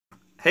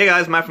Hey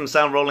guys, Matt from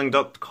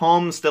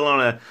Soundrolling.com, still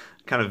on a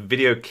kind of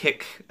video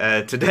kick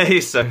today,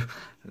 so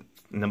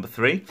number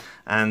 3.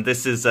 And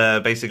this is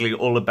basically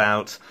all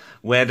about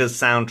where does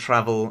sound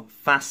travel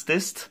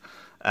fastest.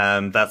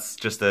 That's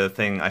just a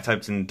thing. I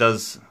typed in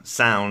does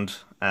sound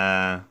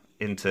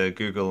into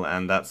Google,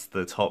 and that's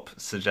the top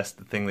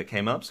suggested thing that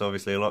came up. So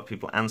obviously a lot of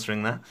people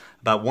answering that.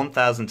 About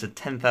 1,000 to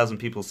 10,000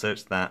 people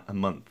searched that a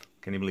month.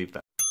 Can you believe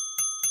that?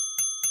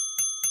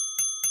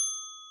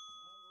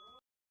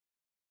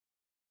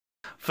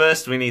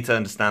 First, we need to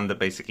understand that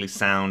basically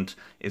sound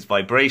is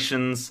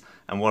vibrations.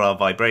 And what are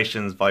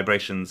vibrations?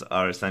 Vibrations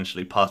are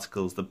essentially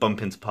particles that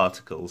bump into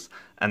particles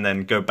and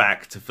then go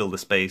back to fill the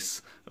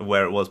space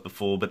where it was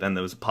before, but then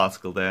there was a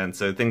particle there. And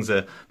so things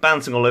are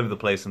bouncing all over the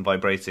place and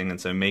vibrating, and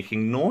so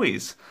making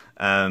noise.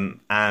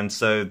 And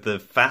so the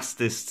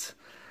fastest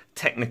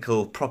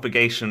technical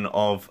propagation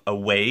of a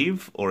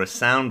wave, or a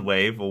sound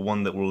wave, or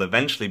one that will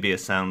eventually be a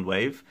sound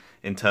wave,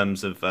 in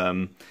terms of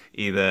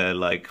either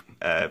like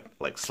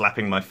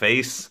slapping my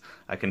face.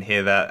 I can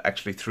hear that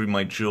actually through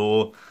my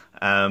jaw,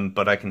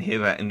 but I can hear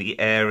that in the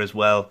air as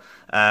well.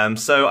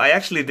 So I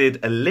actually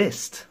did a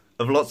list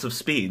of lots of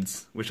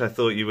speeds, which I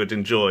thought you would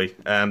enjoy.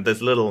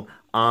 There's a little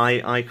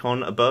eye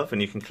icon above,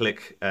 and you can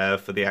click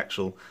for the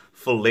actual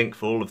full link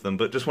for all of them,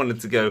 but just wanted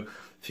to go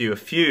through a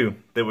few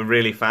that were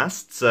really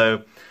fast.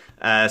 So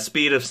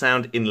speed of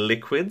sound in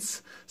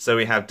liquids. So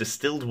we have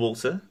distilled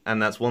water,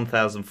 and that's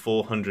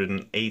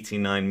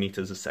 1,489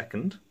 meters a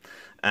second.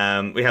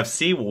 We have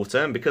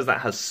seawater, and because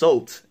that has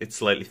salt, it's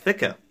slightly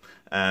thicker,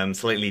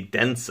 slightly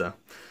denser.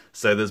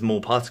 So there's more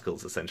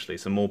particles, essentially.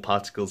 So more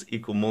particles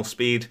equal more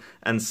speed.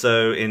 And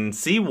so in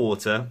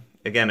seawater,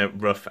 again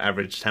at rough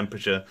average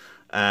temperature,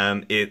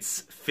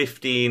 it's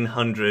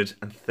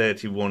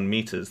 1,531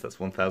 meters.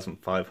 That's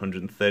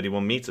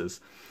 1,531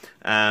 meters.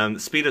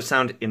 Speed of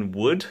sound in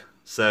wood.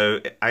 So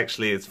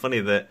actually it's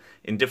funny that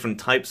in different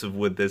types of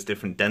wood there's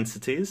different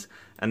densities,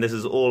 and this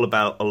is all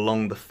about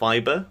along the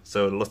fiber.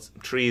 So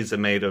trees are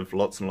made of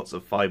lots and lots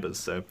of fibers,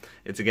 so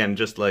it's again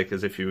just like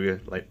as if you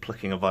were like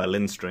plucking a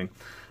violin string.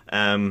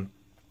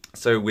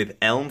 So with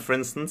elm, for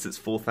instance, it's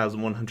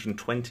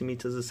 4,120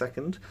 meters a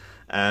second.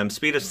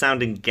 Speed of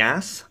sound in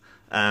gas,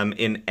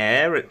 in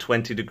air at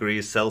 20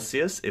 degrees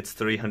Celsius, it's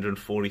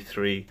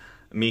 343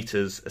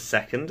 meters a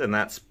second, and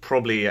that's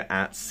probably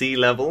at sea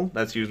level.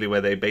 That's usually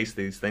where they base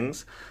these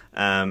things.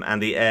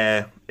 And the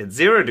air at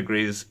 0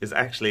 degrees is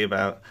actually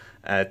about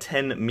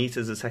 10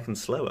 meters a second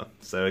slower.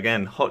 So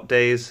again, hot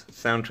days,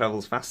 sound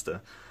travels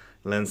faster.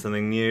 Learn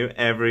something new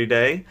every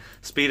day.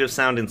 Speed of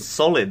sound in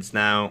solids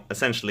now,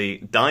 essentially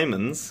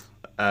diamonds,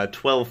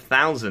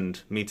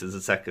 12,000 meters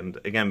a second,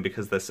 again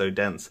because they're so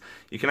dense.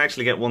 You can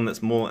actually get one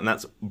that's more, and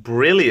that's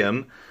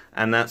beryllium,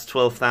 and that's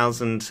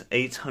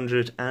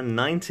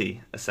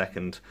 12,890 a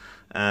second.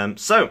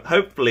 So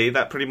hopefully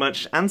that pretty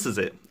much answers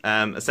it.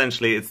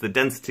 Essentially it's the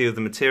density of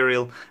the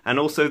material and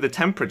also the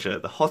temperature.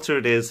 The hotter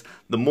it is,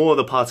 the more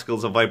the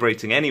particles are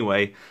vibrating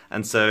anyway,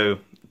 and so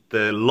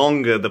the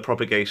longer the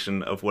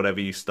propagation of whatever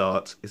you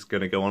start is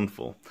going to go on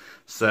for.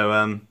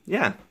 So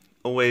yeah,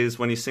 always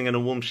when you sing in a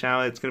warm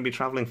shower, it's going to be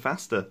traveling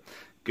faster.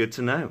 Good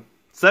to know.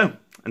 So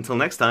until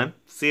next time,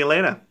 see you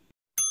later.